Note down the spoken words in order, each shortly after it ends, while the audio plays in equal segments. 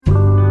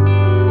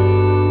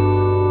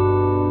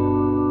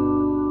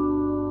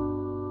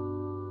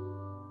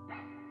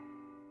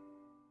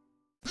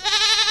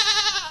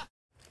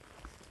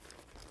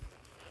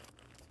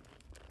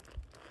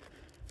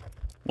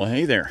Well,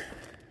 hey there.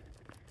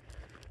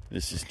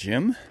 This is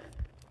Jim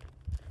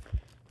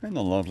and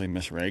the lovely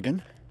Miss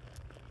Reagan.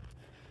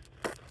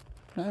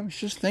 I was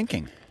just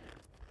thinking.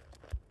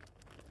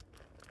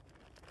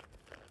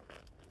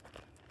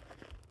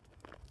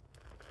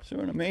 So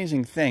an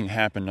amazing thing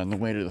happened on the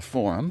way to the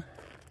forum.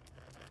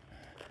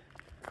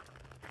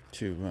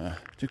 To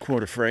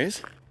quote a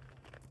phrase,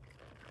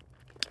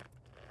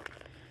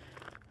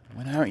 I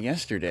went out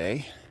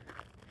yesterday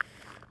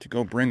to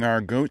go bring our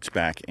goats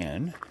back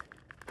in,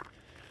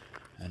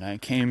 and I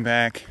came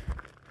back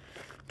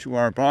to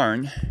our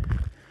barn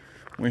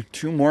with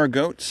 2 more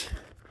goats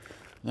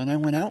than I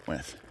went out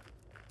with,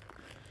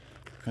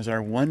 because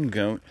our one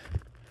goat,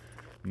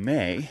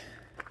 May,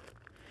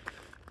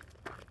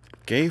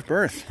 gave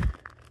birth.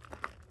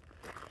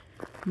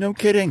 No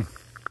kidding.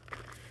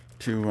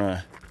 To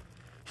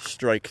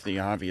strike the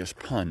obvious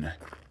pun.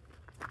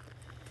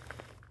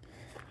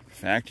 In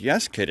fact,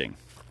 yes, kidding.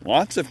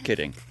 Lots of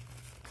kidding.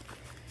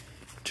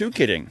 2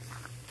 kidding.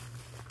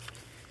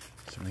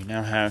 So we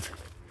now have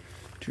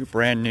 2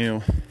 brand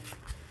new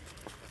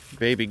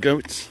baby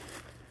goats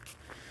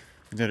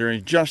that are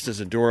just as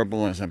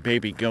adorable as a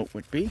baby goat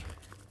would be.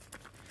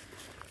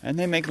 And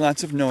they make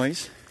lots of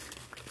noise.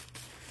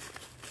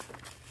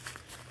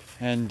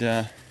 And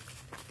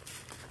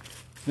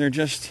they're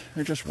just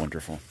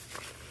wonderful.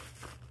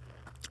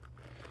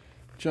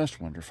 Just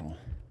wonderful.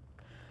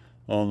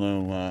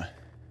 Although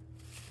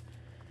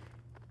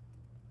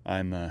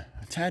I'm a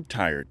tad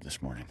tired this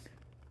morning.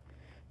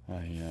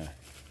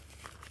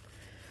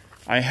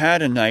 I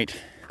had a night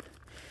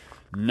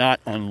not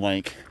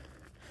unlike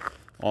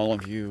all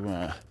of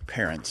you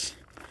parents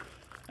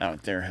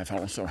out there have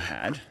also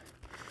had.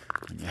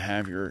 When you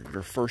have your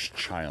first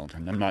child,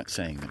 and I'm not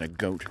saying that a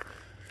goat,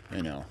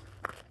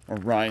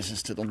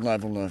 arises to the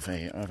level of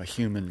a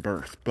human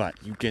birth, but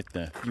you get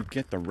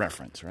the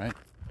reference, right?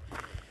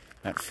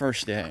 That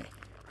first day,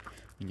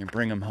 when you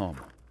bring them home,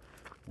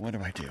 what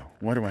do I do?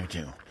 What do I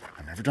do?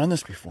 I've never done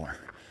this before.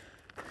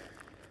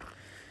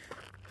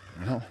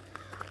 Well,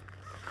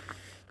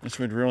 this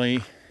would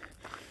really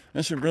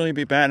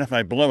be bad if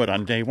I blow it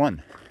on day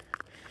 1.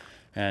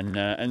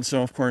 And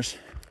so of course,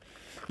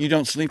 you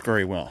don't sleep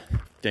very well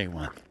day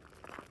 1.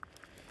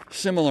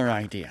 Similar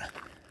idea.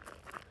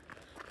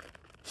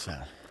 So,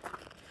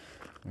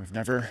 we've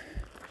never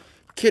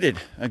kidded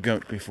a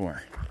goat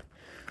before.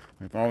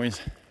 We've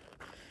always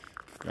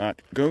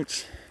got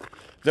goats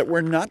that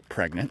were not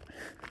pregnant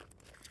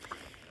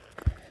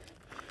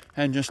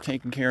and just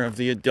taking care of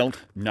the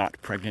adult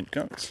not pregnant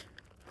goats.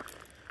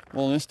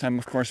 Well, this time,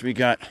 of course, we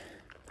got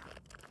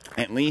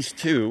at least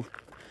 2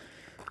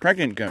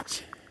 pregnant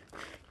goats.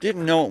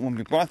 Didn't know it when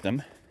we bought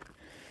them,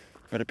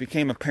 but it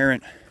became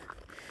apparent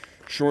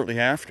shortly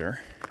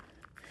after.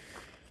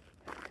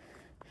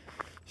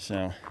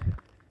 So,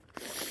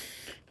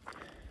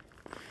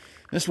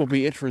 this will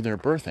be it for their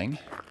birthing.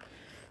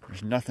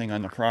 There's nothing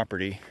on the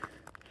property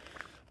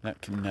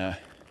that can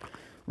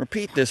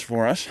repeat this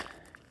for us.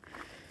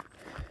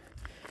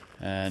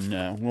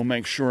 And we'll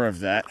make sure of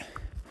that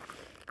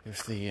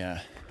if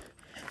the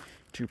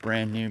 2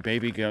 brand new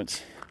baby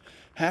goats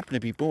happen to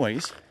be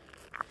boys.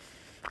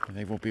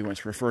 They will be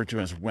what's referred to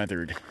as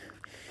weathered,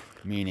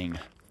 meaning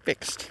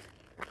fixed.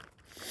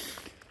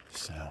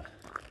 So,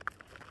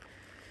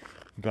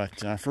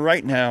 but for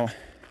right now,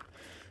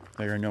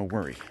 they are no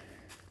worry.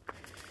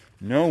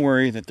 No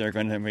worry that they're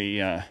going to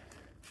be,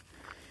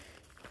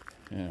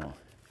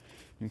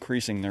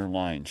 increasing their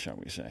line, shall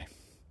we say.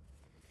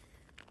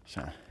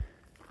 So,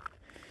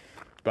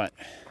 but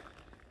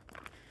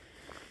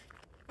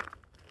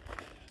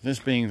this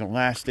being the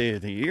last day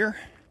of the year,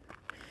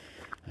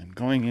 I'm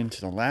going into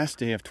the last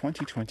day of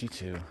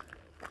 2022,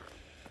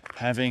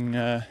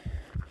 having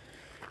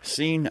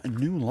seen a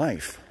new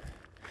life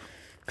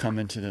come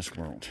into this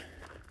world.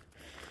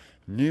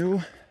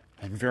 New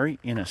and very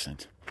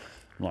innocent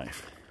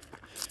life.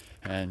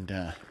 And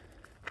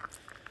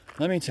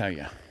let me tell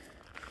you,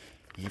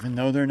 even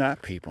though they're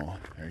not people,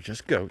 they're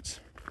just goats,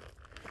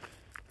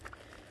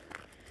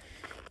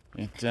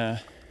 it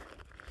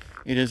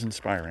is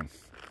inspiring.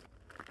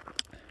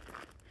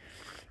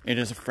 It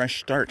is a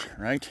fresh start,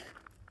 right?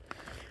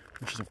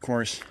 Which is, of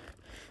course,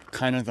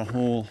 kind of the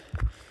whole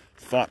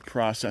thought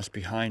process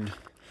behind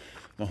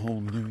the whole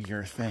New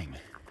Year thing.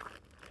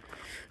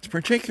 It's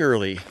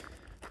particularly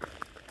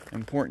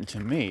important to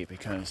me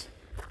because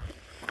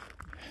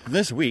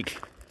this week,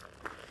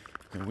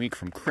 the week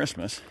from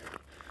Christmas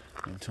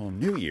until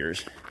New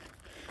Year's,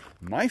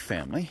 my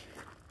family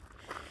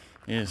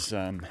is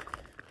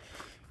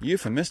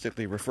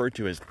euphemistically referred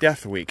to as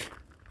Death Week,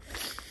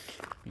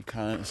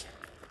 because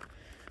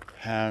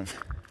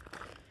have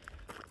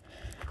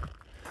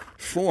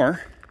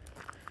 4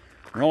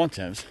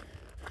 relatives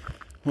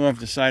who have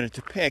decided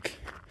to pick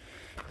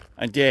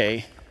a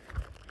day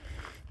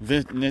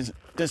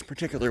this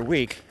particular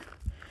week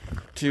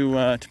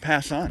to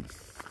pass on.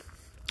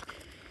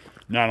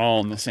 Not all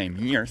in the same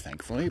year,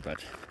 thankfully,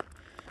 but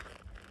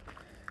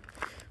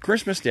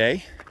Christmas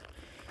Day,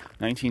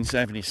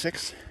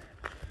 1976,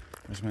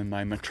 was when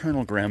my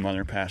maternal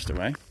grandmother passed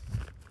away.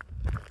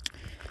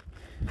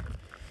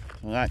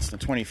 So that's the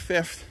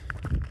 25th.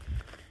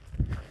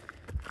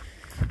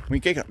 We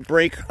take a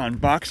break on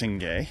Boxing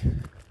Day.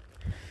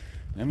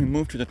 Then we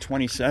move to the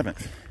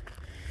 27th,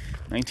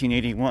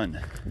 1981,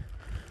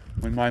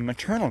 when my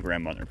maternal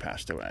grandmother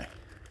passed away.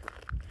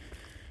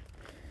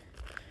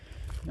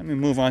 Then we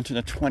move on to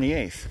the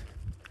 28th,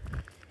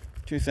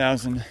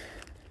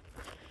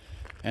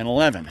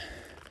 2011,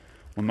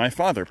 when my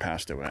father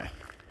passed away.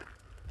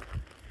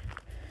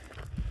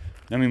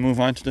 Then we move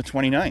on to the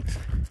 29th,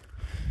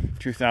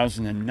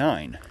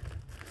 2009,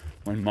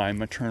 when my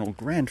maternal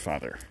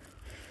grandfather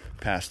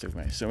passed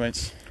away. So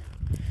it's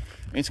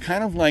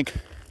kind of like,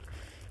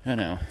 I don't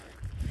know,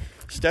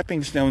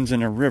 stepping stones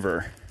in a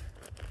river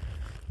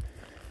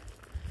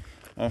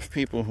of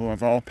people who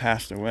have all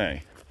passed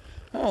away.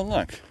 Oh,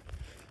 look,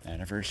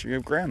 anniversary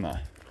of grandma.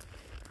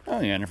 Oh,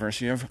 the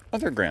anniversary of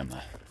other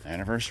grandma.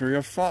 Anniversary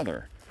of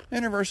father.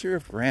 Anniversary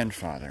of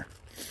grandfather.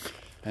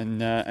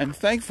 And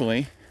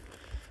thankfully,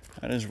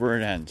 that is where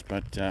it ends.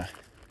 But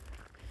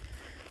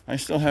I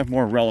still have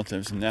more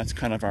relatives, and that's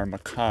kind of our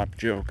macabre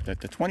joke,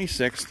 that the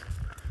 26th,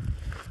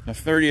 the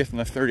 30th, and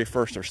the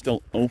 31st are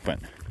still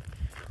open,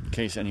 in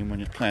case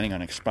anyone is planning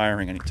on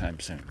expiring anytime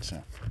soon.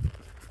 So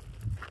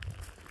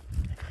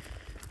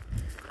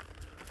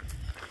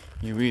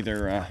you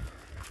either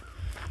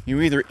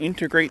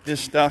integrate this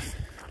stuff,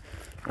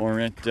 or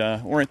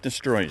it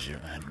destroys you.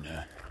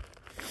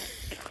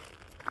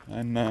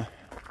 And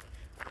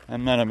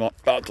I'm not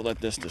about to let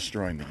this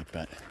destroy me,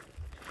 but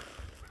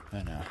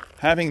I know.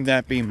 Having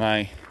that be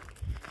my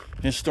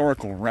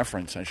historical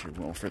reference, as you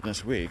will, for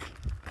this week,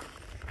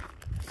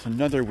 it's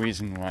another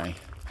reason why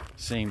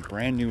seeing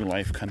brand new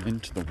life come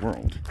into the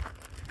world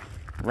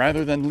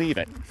rather than leave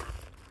it.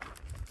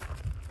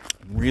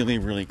 Really,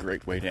 really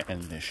great way to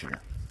end this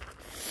year.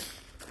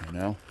 You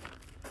know?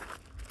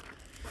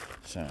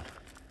 So,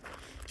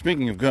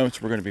 speaking of goats,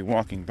 we're going to be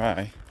walking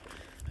by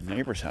a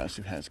neighbor's house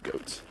who has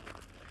goats.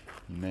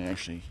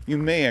 You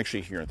may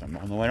actually hear them,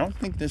 although I don't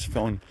think this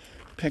phone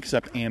picks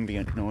up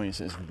ambient noise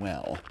as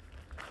well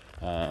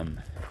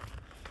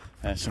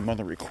as some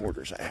other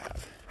recorders I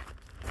have.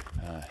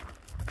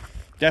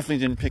 Definitely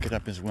didn't pick it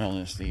up as well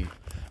as the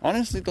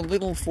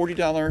little $40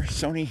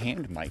 Sony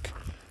hand mic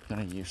that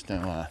I used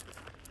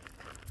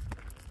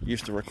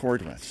to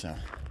record with. So,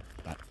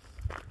 but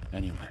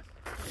anyway,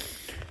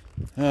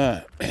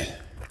 so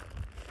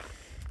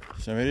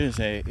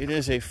it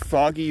is a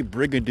foggy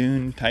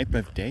Brigadoon type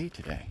of day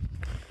today.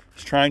 I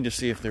was trying to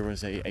see if there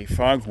was a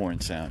foghorn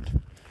sound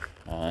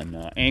on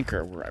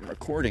Anchor where I'm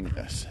recording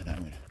this, and I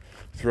would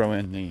throw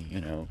in the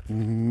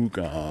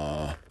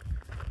ooga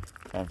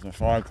of the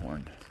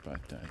foghorn, but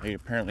they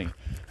apparently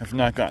have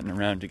not gotten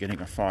around to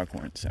getting a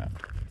foghorn sound.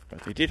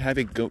 But they did have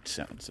a goat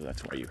sound, so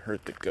that's why you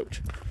heard the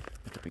goat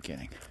at the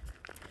beginning.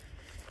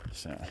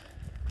 So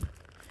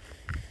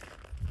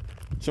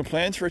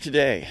plans for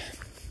today.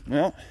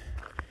 Well,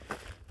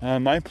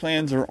 my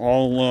plans are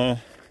all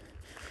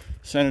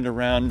centered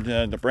around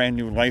the brand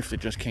new life that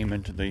just came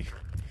into the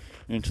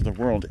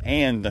world,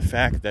 and the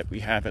fact that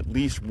we have at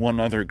least one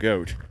other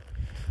goat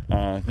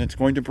that's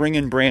going to bring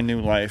in brand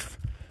new life.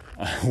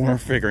 We're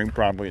figuring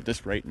probably at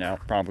this rate now,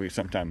 probably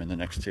sometime in the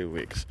next 2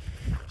 weeks.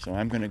 So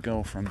I'm going to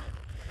go from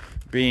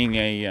being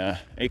a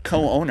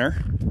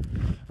co-owner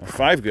of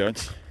 5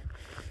 goats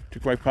to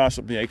quite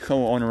possibly a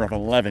co-owner of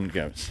 11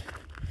 goats.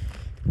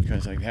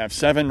 Because I have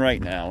 7 right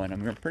now, and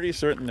I'm pretty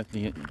certain that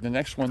the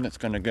next one that's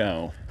going to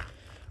go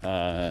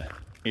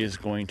is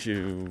going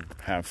to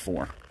have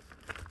 4.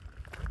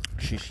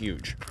 She's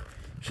huge.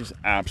 She's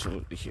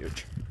absolutely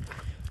huge.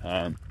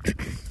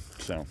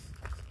 So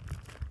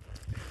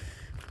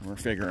we're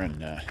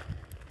figuring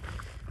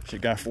she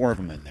got 4 of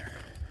them in there.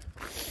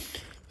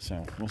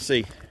 So we'll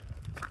see.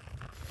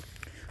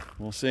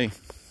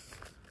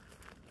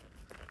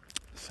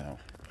 So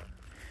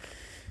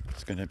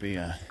it's going to be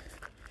a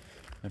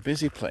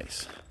busy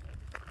place,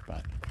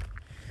 but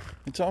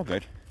it's all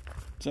good.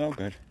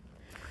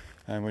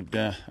 I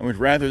would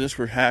rather this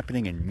were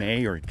happening in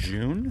May or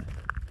June.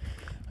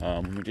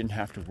 We didn't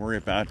have to worry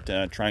about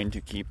trying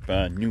to keep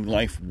new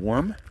life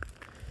warm.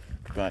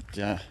 But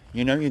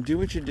you do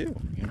what you do.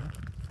 You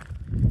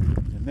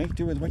make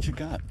do with what you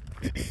got.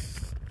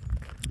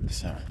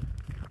 So,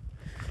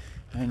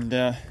 and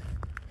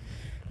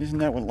isn't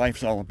that what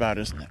life's all about?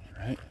 Isn't it?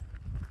 Right?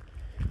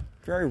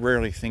 Very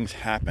rarely things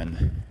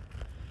happen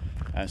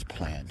as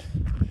planned.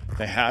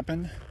 They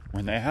happen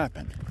when they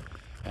happen,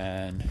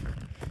 and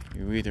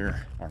you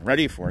either are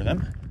ready for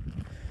them,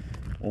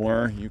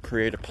 or you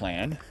create a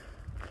plan,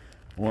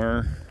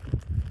 or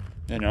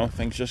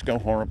things just go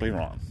horribly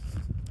wrong.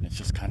 It's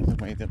just kind of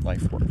the way that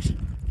life works.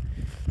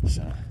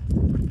 So,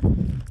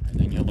 and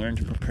then you learn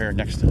to prepare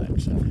next time.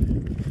 So,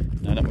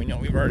 now that we know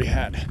we've already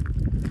had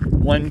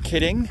one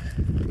kidding,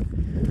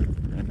 we're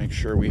going to make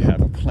sure we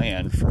have a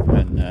plan for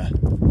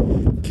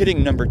when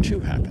kidding number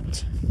 2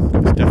 happens.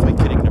 Because definitely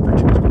kidding number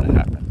 2 is going to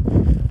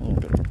happen. A little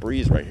bit of a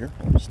breeze right here.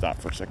 We'll stop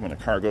for a second when a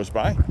car goes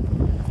by.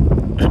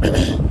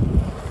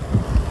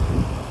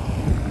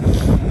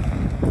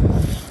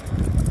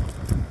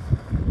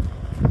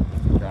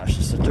 Gosh,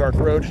 this is a dark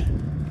road.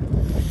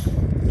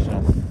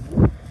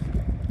 So,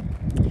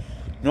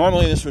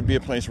 normally this would be a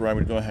place where I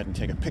would go ahead and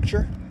take a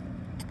picture.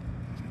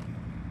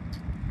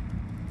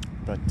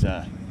 But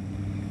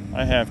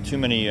I have too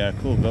many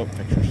cool goat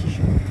pictures to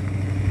show.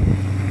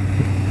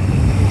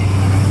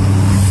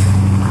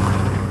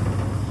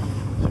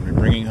 So I'll be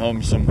bringing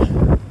home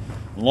some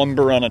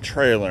lumber on a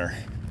trailer.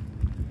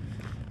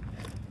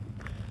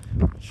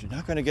 But you're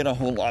not going to get a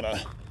whole lot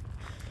of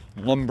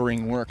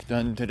lumbering work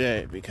done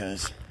today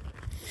because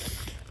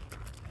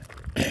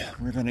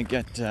we're going to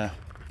get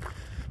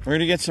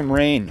some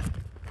rain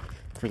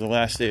for the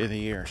last day of the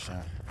year. So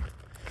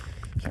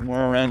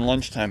somewhere around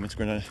lunchtime, it's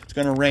gonna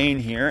rain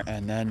here,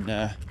 and then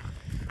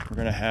we're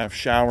gonna have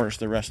showers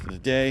the rest of the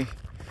day.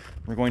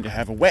 We're going to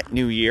have a wet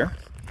New Year,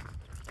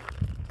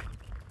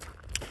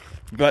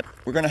 but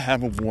we're gonna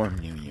have a warm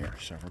New Year.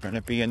 So we're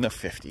gonna be in the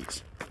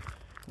 50s,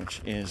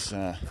 which is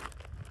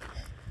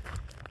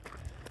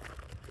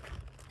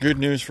good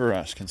news for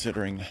us,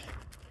 considering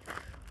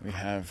we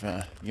have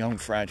a young,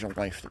 fragile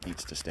life that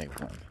needs to stay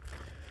warm.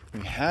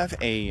 We have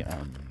an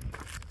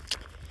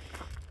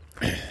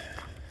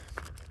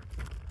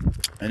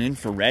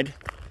infrared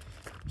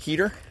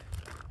heater,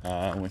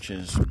 which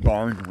is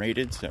barn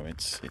rated, so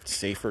it's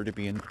safer to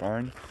be in the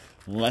barn.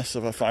 Less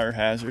of a fire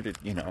hazard.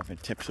 If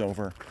it tips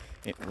over,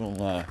 it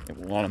will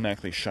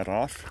automatically shut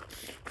off.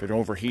 If it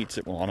overheats,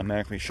 it will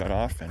automatically shut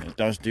off, and it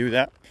does do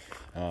that.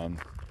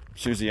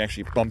 Susie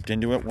actually bumped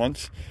into it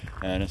once,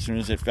 and as soon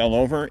as it fell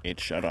over, it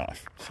shut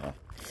off. So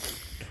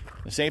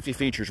the safety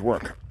features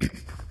work,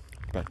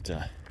 but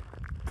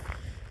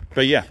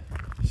yeah,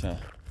 so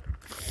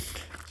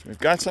we've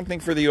got something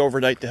for the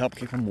overnight to help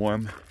keep them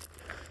warm.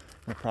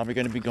 We're probably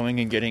going to be going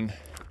and getting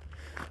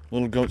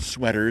little goat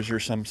sweaters or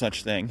some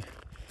such thing,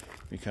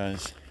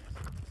 because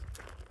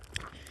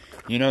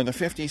the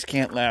 50s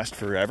can't last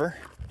forever.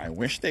 I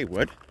wish they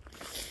would.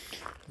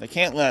 They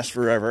can't last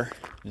forever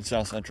in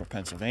south central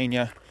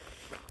Pennsylvania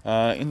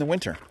in the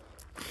winter.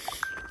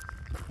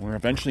 We're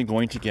eventually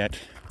going to get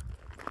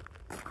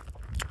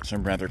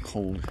some rather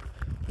cold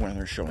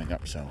weather showing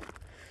up, so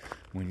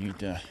we need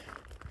to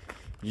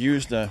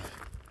use the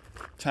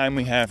time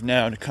we have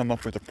now to come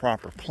up with a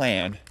proper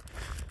plan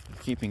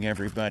of keeping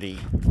everybody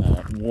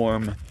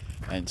warm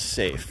and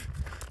safe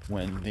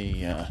when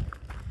the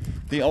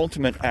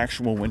ultimate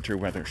actual winter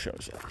weather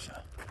shows up. So,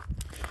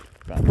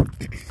 but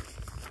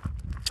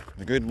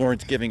the good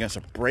Lord's giving us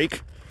a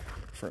break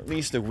for at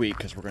least a week,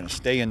 because we're going to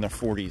stay in the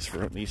 40s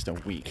for at least a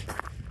week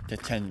to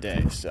 10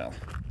 days. So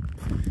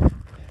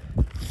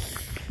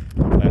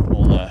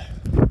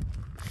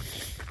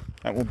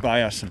that will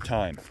buy us some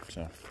time.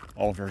 So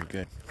all very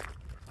good.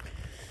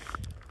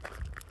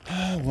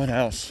 What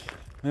else?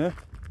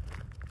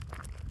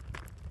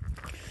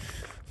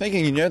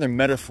 Thinking another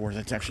metaphor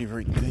that's actually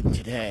very good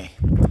today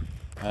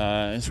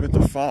is with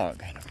the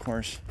fog. And of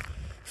course,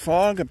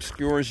 fog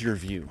obscures your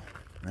view,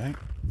 right?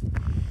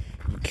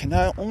 You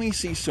cannot only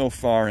see so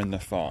far in the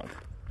fog,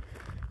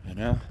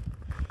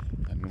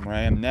 where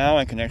I am now,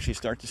 I can actually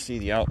start to see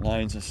the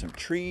outlines of some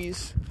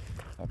trees,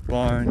 a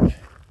barn,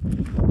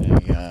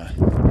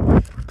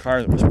 a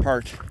car that was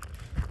parked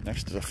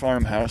next to the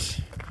farmhouse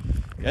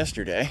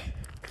yesterday,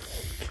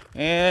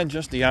 and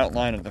just the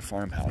outline of the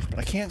farmhouse, but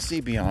I can't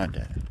see beyond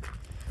it.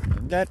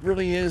 And that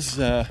really is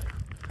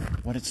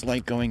what it's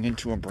like going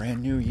into a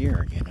brand new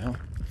year,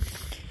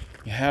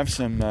 You have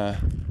some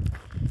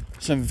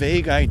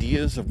vague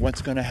ideas of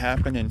what's going to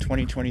happen in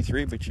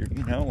 2023, but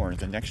or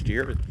the next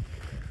year,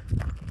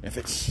 if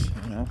it's,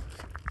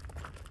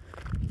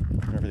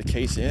 whatever the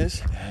case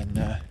is,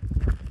 and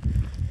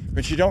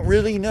but you don't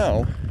really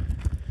know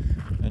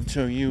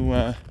until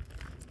you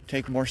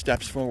take more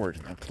steps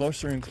forward. The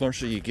closer and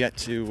closer you get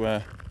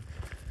to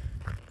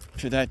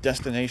that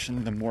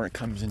destination, the more it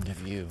comes into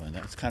view, and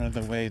that's kind of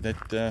the way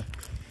that the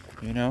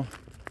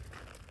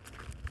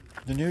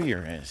new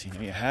year is.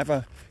 You have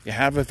a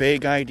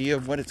vague idea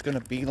of what it's going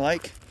to be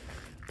like,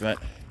 but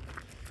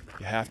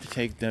you have to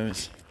take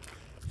those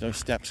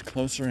steps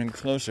closer and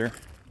closer,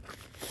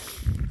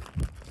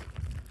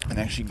 and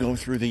actually go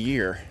through the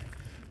year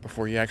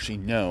before you actually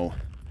know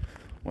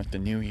what the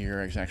new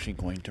year is actually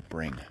going to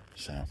bring.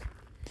 So,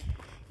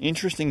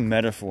 interesting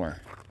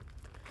metaphor.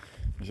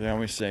 As I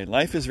always say,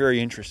 life is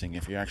very interesting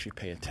if you actually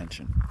pay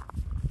attention.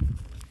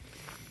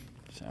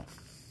 So,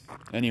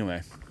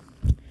 anyway,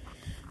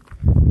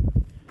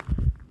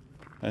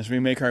 as we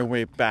make our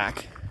way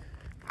back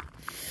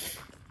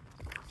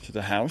to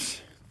the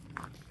house,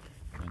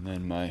 and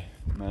then my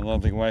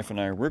lovely wife and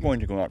I, we're going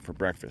to go out for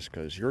breakfast,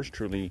 because yours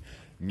truly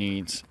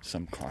needs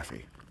some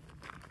coffee.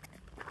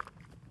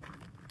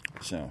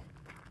 So,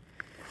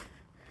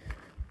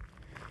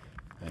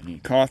 I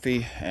need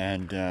coffee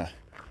and a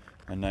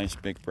nice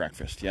big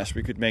breakfast. Yes,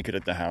 we could make it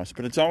at the house,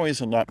 but it's always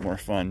a lot more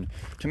fun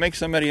to make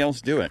somebody else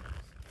do it.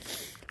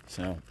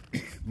 So,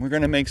 we're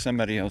going to make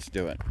somebody else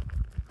do it.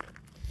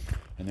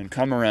 And then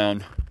come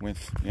around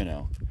with,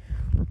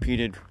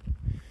 repeated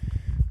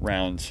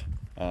rounds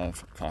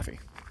of coffee.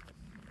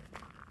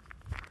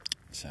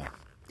 So,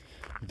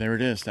 there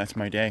it is. That's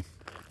my day.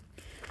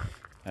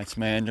 That's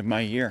my end of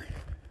my year.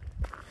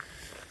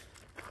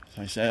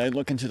 So I said I'd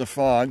look into the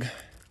fog.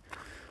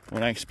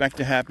 What I expect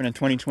to happen in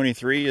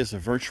 2023 is a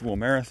virtual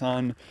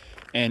marathon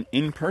and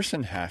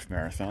in-person half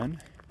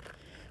marathon,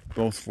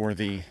 both for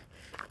the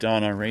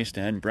Donna race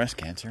to end breast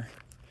cancer,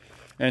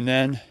 and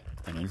then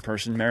an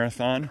in-person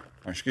marathon,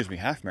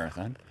 half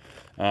marathon,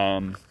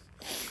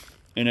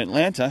 in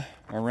Atlanta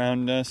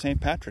around St.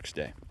 Patrick's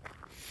Day.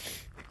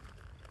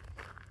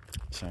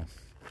 So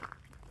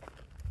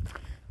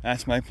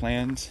that's my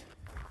plans.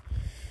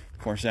 Of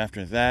course,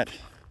 after that,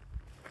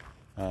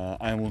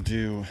 I will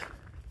do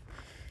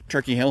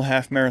Turkey Hill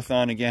Half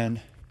Marathon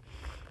again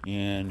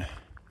in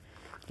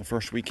the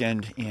first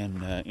weekend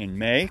in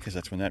May, because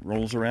that's when that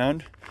rolls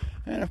around.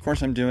 And of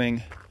course, I'm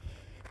doing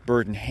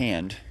Bird in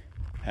Hand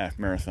Half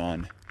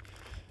Marathon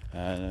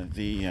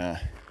the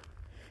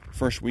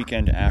first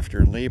weekend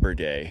after Labor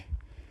Day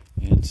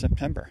in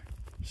September.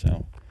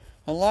 So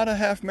a lot of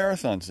half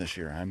marathons this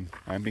year.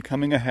 I'm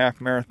becoming a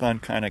half marathon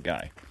kind of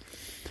guy.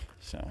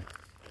 So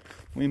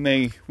we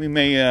may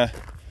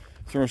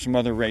throw some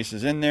other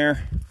races in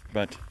there,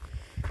 but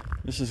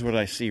this is what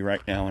I see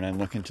right now when I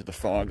look into the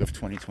fog of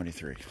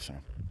 2023. So,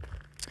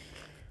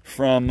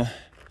 from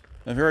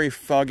a very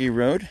foggy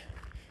road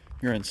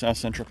here in South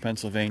Central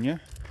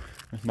Pennsylvania,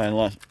 with my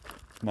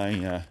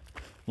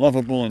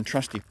lovable and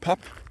trusty pup,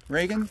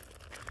 Reagan,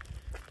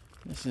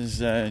 this is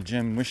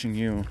Jim wishing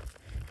you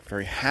a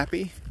very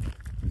happy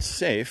and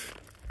safe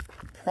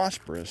and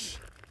prosperous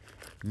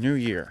New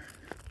Year.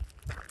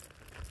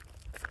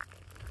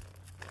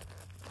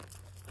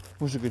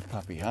 Who's a good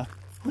puppy, huh?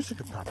 Who's a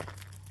good puppy?